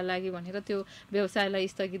समयका लागि भनेर त्यो व्यवसायलाई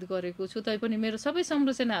स्थगित गरेको छु। तैपनि मेरो सबै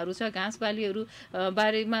संरचनाहरू छ, घाँस बालीहरू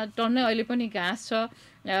बारीमा टन्नै अहिले पनि घाँस छ,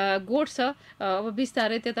 गोठ छ। अब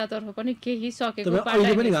बिस्तारै त्यतातर्फ पनि केही सकेको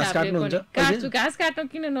काट्छु। घाँस काट्नु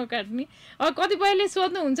किन नकाट्ने? अब कतिपयले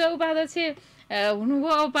सोध्नुहुन्छ उपाध्यक्ष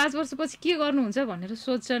हुनुभयो, अब 5 वर्षपछि के गर्नुहुन्छ भनेर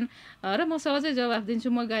सोध्छन् र म सहजै जवाफ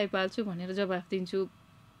दिन्छु, म गाई पाल्छु भनेर जवाफ दिन्छु।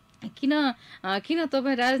 किन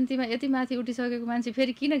तपाईँ राजनीतिमा यति माथि उठिसकेको मान्छे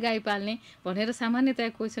फेरि किन गाई पाल्ने भनेर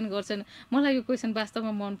सामान्यतया क्वेसन गर्छन्। मलाई यो क्वेसन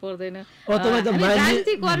वास्तवमा मन पर्दैन।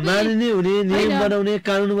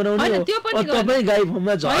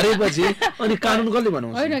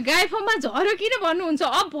 होइन, गाई फर्ममा झर्यो किन भन्नुहुन्छ?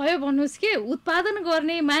 अब भयो भन्नुहोस् के, उत्पादन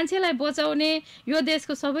गर्ने, मान्छेलाई बचाउने, यो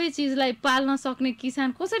देशको सबै चिजलाई पाल्न सक्ने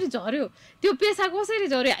किसान कसरी झर्यो, त्यो पेसा कसरी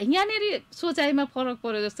झर्यो? यहाँनिर सोचाइमा फरक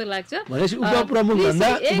पर्यो जस्तो लाग्छ।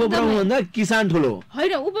 किसान ठुलो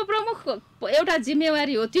होइन, उपप्रमुख एउटा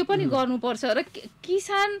जिम्मेवारी हो, त्यो पनि गर्नुपर्छ र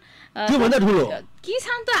किसान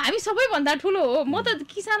त हामी सबैभन्दा ठुलो हो। म त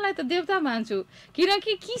किसानलाई त देवता मान्छु,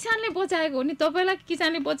 किनकि किसानले बचाएको हो नि। तपाईँलाई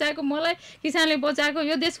किसानले बचाएको, मलाई किसानले बचाएको,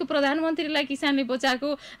 यो देशको प्रधानमन्त्रीलाई किसानले बचाएको,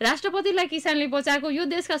 राष्ट्रपतिलाई किसानले बचाएको, यो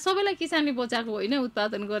देशका सबैलाई किसानले बचाएको होइन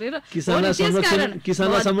उत्पादन गरेर।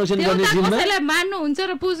 कसैलाई मान्नुहुन्छ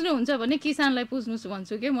र पुज्नुहुन्छ भने किसानलाई पुज्नुहोस्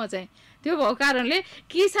भन्छु के म चाहिँ। त्यो भएको कारणले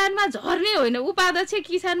किसानमा झर्ने होइन, उपाध्यक्ष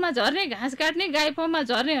किसानमा झर्ने, घाँस काट्ने, गाई फर्ममा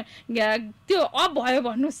झर्ने, त्यो अब भयो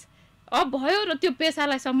भन्नुहोस्, अब भयो र त्यो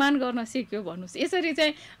पेसालाई सम्मान गर्न सिक्यो भन्नुहोस्। यसरी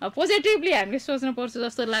चाहिँ पोजिटिभली हामीले सोच्नुपर्छ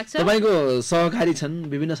जस्तो लाग्छ। तपाईँको सहकारी छन्,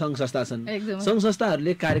 विभिन्न सङ्घ संस्था छन्, सङ्घ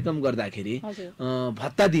संस्थाहरूले कार्यक्रम गर्दाखेरि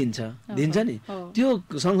भत्ता दिन्छ नि, त्यो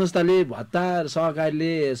सङ्घ संस्थाले भत्ता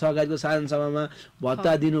सहकारीको साधारण सभामा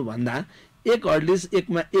भत्ता दिनुभन्दा 1 हर्लिक्स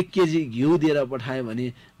 1 केजी घिउ दिएर पठायो भने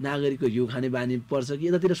नागरिकको घिउ खाने बानी पर्छ कि?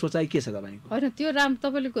 यतातिर सोचाइ के छ तपाईँको? होइन, त्यो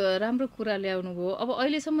तपाईँले राम्रो कुरा ल्याउनु भयो। अब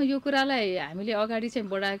अहिलेसम्म यो कुरालाई हामीले अगाडि चाहिँ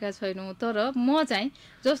बढाएका छैनौँ, तर म चाहिँ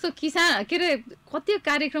जस्तो किसान कति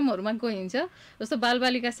कार्यक्रमहरूमा गइन्छ, जस्तो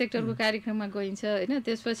बालबालिका सेक्टरको कार्यक्रममा गइन्छ होइन,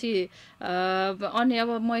 त्यसपछि अन्य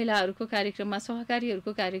अब महिलाहरूको कार्यक्रममा, सहकारीहरूको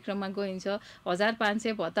कार्यक्रममा गइन्छ,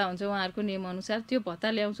 1500 भत्ता हुन्छ उहाँहरूको नियमअनुसार। त्यो भत्ता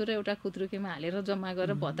ल्याउँछु र एउटा खुद्रुकेमा हालेर जम्मा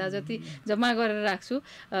गरेर भत्ता जति जम्मा गरेर राख्छु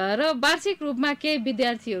र वार्षिक रूपमा केही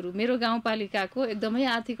विद्यार्थीहरू, मेरो गाउँपालिकाको एकदमै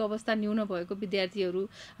आर्थिक अवस्था न्यून भएको विद्यार्थीहरू,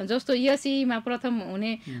 जस्तो एसईमा प्रथम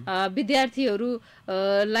हुने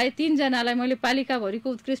विद्यार्थीहरूलाई 3 जनालाई मैले पालिकाभरिको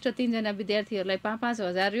उत्कृष्ट 3 जना विद्यार्थीहरूलाई 5-5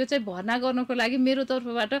 हजार यो चाहिँ भर्ना गर्नको लागि मेरो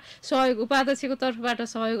तर्फबाट सहयोग, उपाध्यक्षको तर्फबाट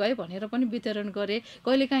सहयोग है भनेर पनि वितरण गरेँ।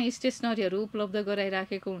 कहिलेकाहीँ स्टेसनरीहरू उपलब्ध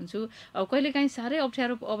गराइराखेको हुन्छु। अब कहिलेकाहीँ साह्रै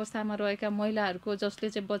अप्ठ्यारो अवस्थामा रहेका महिलाहरूको, जसले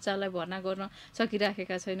चाहिँ बच्चालाई भर्ना गर्न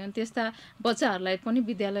सकिराखेका छैनन्, त्यस्ता बच्चाहरूलाई पनि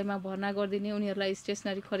विद्यालयमा भर्ना गरिदिने, उनीहरूलाई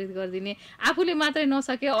स्टेसनरी खरिद गरिदिने, आफूले मात्रै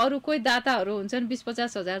नसके अरू कोही दाताहरू हुन्छन्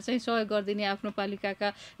 20-50 हजार चाहिँ सहयोग गरिदिने, आफ्नो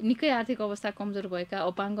पालिकाका निकै आर्थिक अवस्था कमजोर भएका,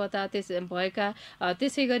 अपाङ्गता भएका,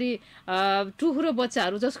 त्यसै गरी टुहुरो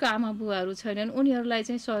बच्चाहरू जसको आमा बुवाहरू छैनन् उनीहरूलाई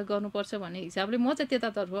चाहिँ सहयोग गर्नुपर्छ भन्ने हिसाबले म चाहिँ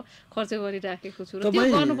त्यतातर्फ खर्च गरिराखेको छु र त्यो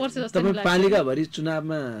गर्नुपर्छ जस्तो लाग्छ। पालिकाभरि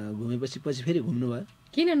चुनावमा घुमेपछि पछि फेरि घुम्नु भयो?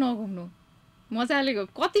 किन नघुम्नु, मजाले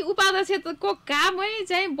कति उपाध्यक्षको कामै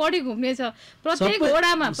चाहिँ बढी घुम्ने छ। प्रत्येक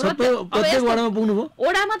ओडामा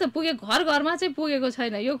ओडामा त पुगे, घर घरमा चाहिँ पुगेको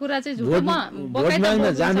छैन। यो कुरा चाहिँ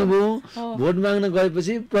झुटोमा जानुभयो, भोट माग्न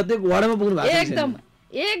गएपछि प्रत्येक वडामा पुग्नु भएको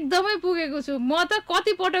एकदमै पुगेको छु म त,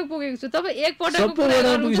 कति पटक पुगेको छु। तपाईँ एक पटक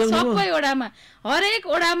सबै ओडामा, हरेक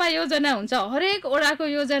ओडामा योजना हुन्छ, हरेक ओडाको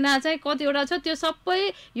योजना चाहिँ कतिवटा छ त्यो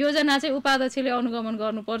सबै योजना चाहिँ उपाध्यक्षले अनुगमन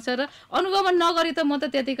गर्नुपर्छ र अनुगमन नगरी त म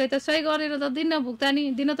त त्यतिकै त सही गरेर त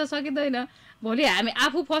भुक्तानी दिन त सकिँदैन। भोलि हामी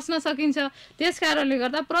आफू फस्न सकिन्छ। त्यस कारणले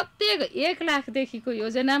गर्दा प्रत्येक 1 लाखदेखिको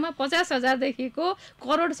योजनामा 50,000 देखिको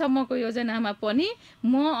करोडसम्मको योजनामा पनि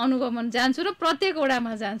म अनुगमन जान्छु र प्रत्येक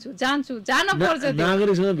ओडामा जान्छु जान पर्छ।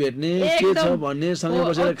 नागरिकसँग भेट्ने के छ भन्ने सँगै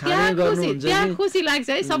बसेर खाने गर्नुहुन्छ, त्यहाँ खुसी लाग्छ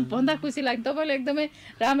है, सबभन्दा खुसी लाग्छ। तपाईँले एकदमै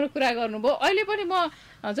राम्रो कुरा गर्नुभयो। अहिले पनि म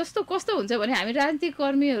जस्तो कस्तो हुन्छ भने हामी राजनीतिक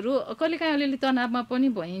कर्मीहरू कहिलेकाहीँ अलिअलि तनावमा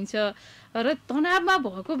पनि भइन्छ र तनावमा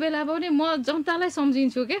भएको बेला पनि म जनतालाई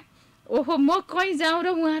सम्झिन्छु के, ओहो म कहीँ जाउँ र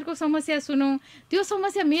उहाँहरूको समस्या सुनौँ, त्यो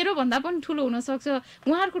समस्या मेरो भन्दा पनि ठुलो हुनसक्छ।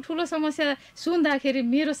 उहाँहरूको ठुलो समस्या सुन्दाखेरि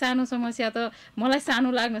मेरो सानो समस्या त मलाई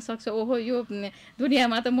सानो लाग्न सक्छ। ओहो यो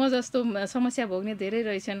दुनियाँमा त म जस्तो समस्या भोग्ने धेरै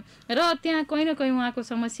रहेछन् र त्यहाँ कहीँ न कहीँ उहाँको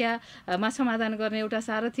समस्यामा समाधान गर्ने एउटा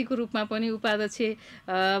सारथीको रूपमा पनि उपाध्यक्ष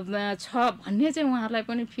छ भन्ने चाहिँ उहाँहरूलाई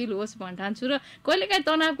पनि फिल होस् भन्न ठान्छु। र कहिलेकाहीँ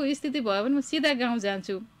तनावको स्थिति भयो भने म सिधा गाउँ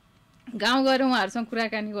जान्छु, गाउँ गएर उहाँहरूसँग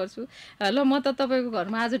कुराकानी गर्छु। ल म त तपाईँको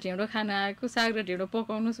घरमा आज ढिँडो खान आएको, साग र ढिँडो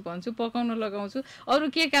पकाउनुहोस् भन्छु, पकाउन लगाउँछु। अरू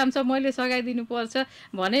के काम छ मैले सघाइदिनु पर्छ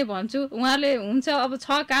भने भन्छु, उहाँले हुन्छ अब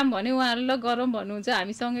छ काम भने उहाँहरूले ल गरौँ भन्नुहुन्छ,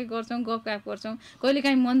 हामी सँगै गर्छौँ, गफगाफ गर्छौँ।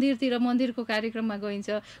 कहिलेकाहीँ मन्दिरतिर मन्दिरको कार्यक्रममा गइन्छ,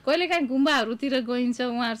 कहिलेकाहीँ गुम्बाहरूतिर गइन्छ,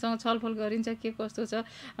 उहाँहरूसँग छलफल गरिन्छ के कस्तो छ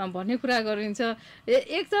भन्ने कुरा गरिन्छ।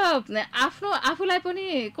 एक त आफूलाई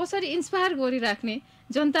पनि कसरी इन्सपायर गरिराख्ने,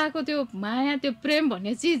 जनताको त्यो माया त्यो प्रेम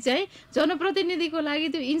भन्ने चिज चाहिँ जनप्रतिनिधिको लागि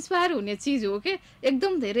त्यो इन्सपायर हुने चिज हो कि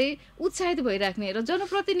एकदम धेरै उत्साहित भइराख्ने। र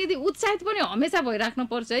जनप्रतिनिधि उत्साहित पनि हमेसा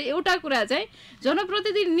भइराख्नुपर्छ है। एउटा कुरा चाहिँ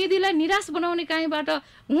जनप्रतिनिधिलाई निराश बनाउने कहीँबाट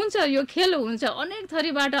हुन्छ, यो खेल हुन्छ, अनेक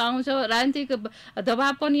थरीबाट आउँछ, राजनीतिक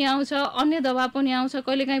दबाब पनि आउँछ, अन्य दबाब पनि आउँछ,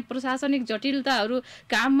 कहिलेकाहीँ प्रशासनिक जटिलताहरू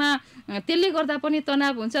काममा त्यसले गर्दा पनि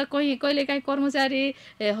तनाव हुन्छ, कहिलेकाहीँ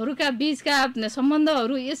कर्मचारीहरूका बिचका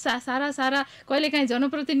सम्बन्धहरू यो सारा कहिलेकाहीँ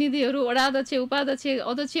जनप्रतिनिधिहरू वडा अध्यक्ष उपाध्यक्ष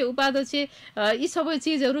अध्यक्ष उपाध्यक्ष यी सबै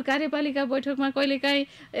चिजहरू कार्यपालिका बैठकमा कहिलेकाहीँ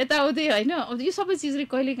यताउति होइन, यो सबै चिजले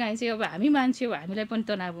कहिलेकाहीँ चाहिँ अब हामी मान्छे हो, हामीलाई पनि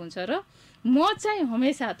तनाव हुन्छ। र म चाहिँ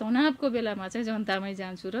हमेसा तनावको बेलामा चाहिँ जनतामै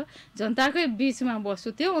जान्छु र जनताकै बिचमा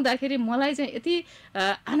बस्छु। त्यो हुँदाखेरि मलाई चाहिँ यति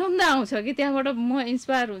आनन्द आउँछ कि त्यहाँबाट म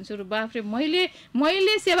इन्सपायर हुन्छु र बाफ्रे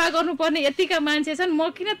मैले सेवा गर्नुपर्ने यतिका मान्छे छन्, म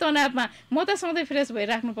किन तनावमा, म त सधैँ फ्रेस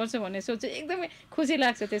भइराख्नुपर्छ भन्ने सोच एकदमै खुसी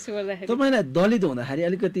लाग्छ। त्यसो गर्दाखेरि तपाईँलाई दलित हुँदाखेरि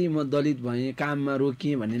अलिकति म दलित भएँ, काममा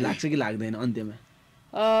रोकिएँ भन्ने लाग्छ कि लाग्दैन अन्त्यमा?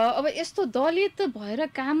 अब यस्तो दलित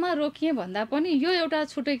भएर काममा रोकिएँ भन्दा पनि यो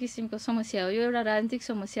एउटा छुट्टै किसिमको समस्या हो, यो एउटा राजनीतिक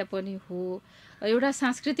समस्या पनि हो, एउटा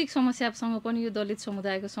सांस्कृतिक समस्यासँग पनि यो दलित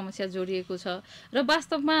समुदायको समस्या जोडिएको छ। र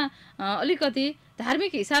वास्तवमा अलिकति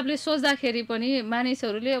धार्मिक हिसाबले सोच्दाखेरि पनि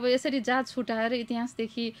मानिसहरूले अब यसरी जात छुटाएर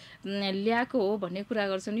इतिहासदेखि ल्याएको हो भन्ने कुरा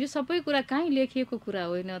गर्छन्। यो सबै कुरा कहीँ लेखिएको कुरा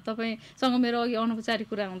होइन। तपाईँसँग मेरो अघि अनौपचारिक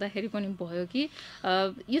कुरा हुँदाखेरि पनि भयो कि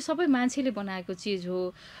यो सबै मान्छेले बनाएको चिज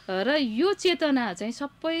हो र यो चेतना चाहिँ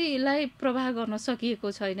सबैलाई प्रवाह गर्न सकिएको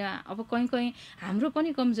छैन। अब कहीँ हाम्रो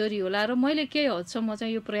पनि कमजोरी होला र मैले केही हदसम्म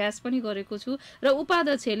चाहिँ यो प्रयास पनि गरेको छु र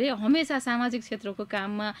उपाध्यक्षले हमेसा सामाजिक क्षेत्रको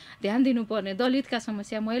काममा ध्यान दिनुपर्ने, दलितका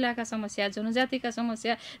समस्या, महिलाका समस्या, जनजातिका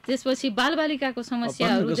समस्या, त्यसपछि बालबालिकाको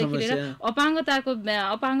समस्याहरूदेखि लिएर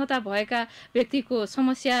अपाङ्गता भएका व्यक्तिको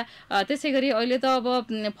समस्या, त्यसै गरी अहिले त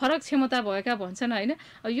अब फरक क्षमता भएका भन्छन् होइन,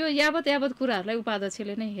 यो यावत कुराहरूलाई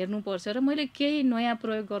उपाध्यक्षले नै हेर्नुपर्छ र मैले केही नयाँ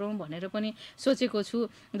प्रयोग गरौँ भनेर पनि सोचेको छु।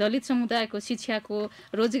 दलित समुदायको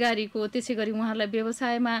शिक्षाको, रोजगारीको, त्यसै गरी उहाँहरूलाई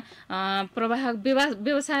व्यवसायमा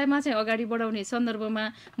चाहिँ अगाडि बढाउने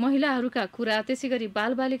सन्दर्भमा महिलाहरूका कुरा, त्यसै गरी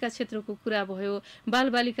बालबालिका क्षेत्रको कुरा भयो।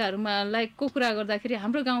 बालबालिकाहरूलाई कुरा गर्दाखेरि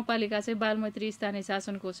हाम्रो गाउँपालिका चाहिँ बालमैत्री स्थानीय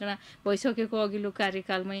शासन घोषणा भइसकेको अघिल्लो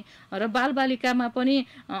कार्यकालमै, र बालबालिकामा पनि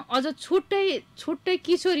अझ छुट्टै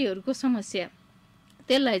किशोरीहरूको समस्या,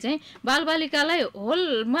 त्यसलाई चाहिँ बालबालिकालाई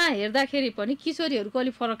होलमा हेर्दाखेरि पनि किशोरीहरूको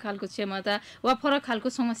अलिक फरक खालको क्षमता वा फरक खालको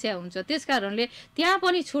समस्या हुन्छ। त्यस कारणले त्यहाँ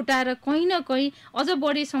पनि छुटाएर कहीँ न कहीँ अझ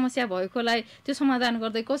बढी समस्या भएकोलाई त्यो समाधान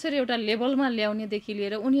गर्दै कसरी एउटा लेभलमा ल्याउनेदेखि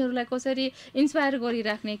लिएर उनीहरूलाई कसरी इन्सपायर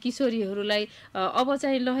गरिराख्ने, किशोरीहरूलाई अब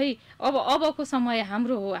चाहिँ ल है अबको समय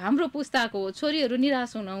हाम्रो हो, हाम्रो पुस्ताको हो, छोरीहरू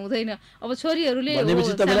निराश हुन हुँदैन। अब छोरीहरूले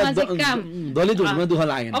सामाजिक काम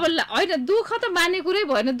अब होइन दुःख त मान्ने कुरै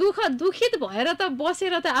भएन, दुखित भएर त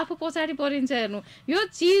बसेर त आफू पछाडि परिन्छ। हेर्नु यो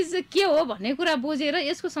चिज के हो भन्ने कुरा बुझेर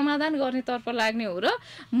यसको समाधान गर्नेतर्फ लाग्ने हो र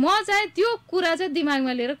म चाहिँ त्यो कुरा चाहिँ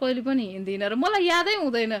दिमागमा लिएर कहिले पनि हिँड्दिनँ र मलाई यादै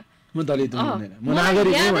हुँदैन म दलित हुँ, म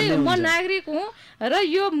नागरिक हुँ र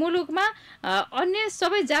यो मुलुकमा अन्य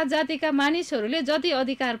सबै जात जातिका मानिसहरूले जति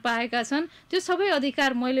अधिकार पाएका छन् त्यो सबै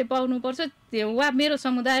अधिकार मैले पाउनुपर्छ वा मेरो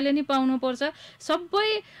समुदायले नि पाउनुपर्छ। सबै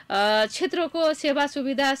क्षेत्रको सेवा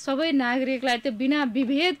सुविधा सबै नागरिकलाई त्यो बिना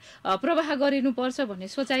विभेद प्रवाह गरिनुपर्छ भन्ने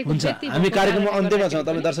सोचाइको व्यक्ति। हामी कार्यक्रममा अन्त्यमा छौँ,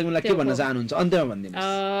 तपाईँ दर्शकलाई के भन्न चाहनुहुन्छ अन्त्यमा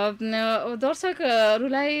भनिदिनुहोस्।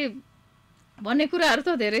 दर्शकहरूलाई भन्ने कुराहरू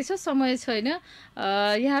त धेरै छ, समय छैन।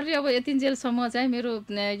 यहाँहरूले अब यतिन्जेलसम्म चाहिँ मेरो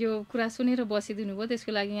यो कुरा सुनेर बसिदिनु भयो,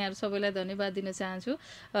 त्यसको लागि यहाँहरू सबैलाई धन्यवाद दिन चाहन्छु।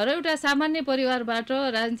 र एउटा सामान्य परिवारबाट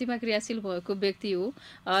राजनीतिमा क्रियाशील भएको व्यक्ति हो।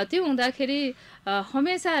 त्यो हुँदाखेरि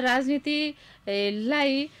हमेसा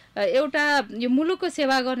राजनीतिलाई एउटा यो मुलुकको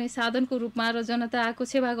सेवा गर्ने साधनको रूपमा र जनताको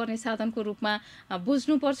सेवा गर्ने साधनको रूपमा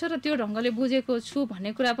बुझ्नुपर्छ र त्यो ढङ्गले बुझेको छु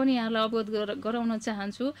भन्ने कुरा पनि यहाँलाई अवगत गराउन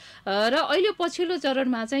चाहन्छु। र अहिले पछिल्लो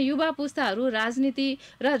चरणमा चाहिँ युवा पुस्ताहरू राजनीति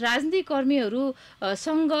र राजनीतिक कर्मीहरू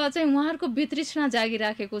सँग चाहिँ उहाँहरूको वितृष्णा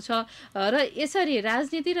जागिराखेको छ र यसरी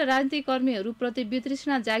राजनीति र राजनीतिक कर्मीहरूप्रति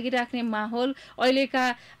वितृष्णा जागिराख्ने माहौल अहिलेका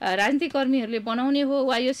राजनीतिक कर्मीहरूले बनाउने हो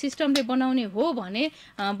वा यो सिस्टमले बनाउने हो भने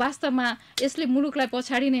वास्तवमा यसले मुलुकलाई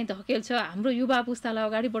पछाडि नै धकेल्छ, हाम्रो युवा पुस्तालाई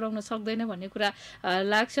अगाडि बढाउन सक्दैन भन्ने कुरा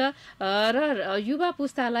लाग्छ। र युवा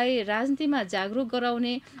पुस्तालाई राजनीतिमा जागरुक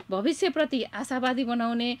गराउने, भविष्यप्रति आशावादी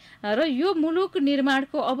बनाउने र यो मुलुक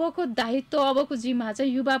निर्माणको अबको दायित्व अबको जिम्मा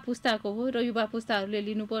चाहिँ युवा पुस्ताको हो र युवा पुस्ताहरूले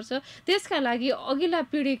लिनुपर्छ। त्यसका लागि अघिल्ला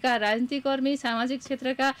पिँढीका राजनीतिक कर्मी, सामाजिक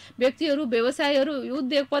क्षेत्रका व्यक्तिहरू, व्यवसायहरू,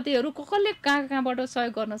 उद्योगपतिहरू कसले कहाँबाट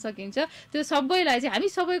सहयोग गर्न सकिन्छ त्यो सबैलाई चाहिँ हामी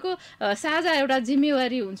सबैको साझा एउटा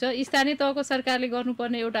जिम्मेवारी हुन्छ। स्थानीय तहको सरकारले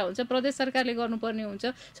गर्नुपर्ने एउटा हुन्छ, प्रदेश सरकारले गर्नुपर्ने हुन्छ,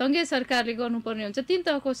 सङ्घीय सरकारले गर्नुपर्ने हुन्छ, तीन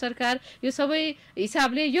तहको सरकार यो सबै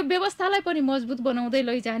हिसाबले यो व्यवस्थालाई पनि मजबुत बनाउँदै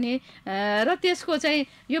लैजाने र त्यसको चाहिँ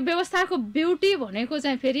यो व्यवस्थाको ब्युटी भनेको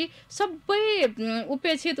चाहिँ फेरि सबै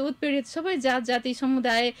उपेक्षित उत्पीडित सबै जात जाति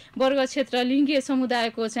समुदाय वर्ग क्षेत्र लिङ्गीय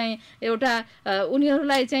समुदायको चाहिँ एउटा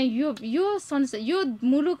उनीहरूलाई चाहिँ यो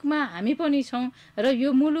मुलुकमा हामी पनि छौँ र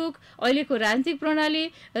यो मुलुक अहिलेको राजनीतिक प्रणाली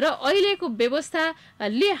र अहिलेको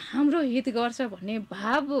व्यवस्थाले हाम्रो हित गर्छ भन्ने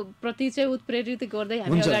भावप्रति चाहिँ उत्प्रेरित गर्दै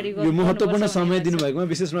हामी अगाडि गर्छौँ। यो महत्त्वपूर्ण समय दिनुभएकोमा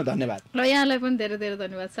विशेषमा धन्यवाद। र यहाँलाई पनि धेरै धेरै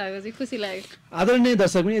धन्यवाद सागरजी, खुसी लाग्यो। आदरणीय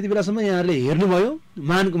दर्शक पनि यति बेलासम्म यहाँहरूले हेर्नुभयो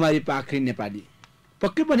मानकुमारी पाखरी नेपाली,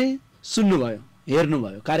 पक्कै पनि सुन्नुभयो,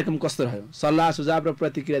 हेर्नुभयो, कार्यक्रम कस्तो रह्यो, सल्लाह सुझाव र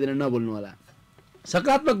प्रतिक्रिया दिन नभुल्नुहोला।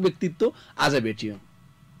 सकारात्मक व्यक्तित्व आज भेटियो,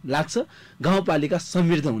 लाग्छ गाउँपालिका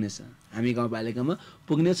समृद्ध हुनेछ। हामी गाउँपालिकामा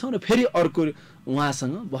पुग्नेछौँ र फेरि अर्को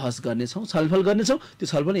उहाँसँग बहस गर्नेछौँ, छलफल गर्नेछौँ, त्यो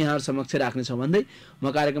छलफल यहाँहरू समक्ष राख्नेछौँ भन्दै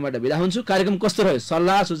म कार्यक्रमबाट बिदा हुन्छु। कार्यक्रम कस्तो रह्यो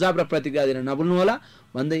सल्लाह सुझाव र प्रतिक्रिया दिन नभुल्नुहोला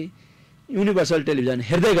भन्दै युनिभर्सल टेलिभिजन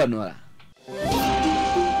हेर्दै गर्नुहोला।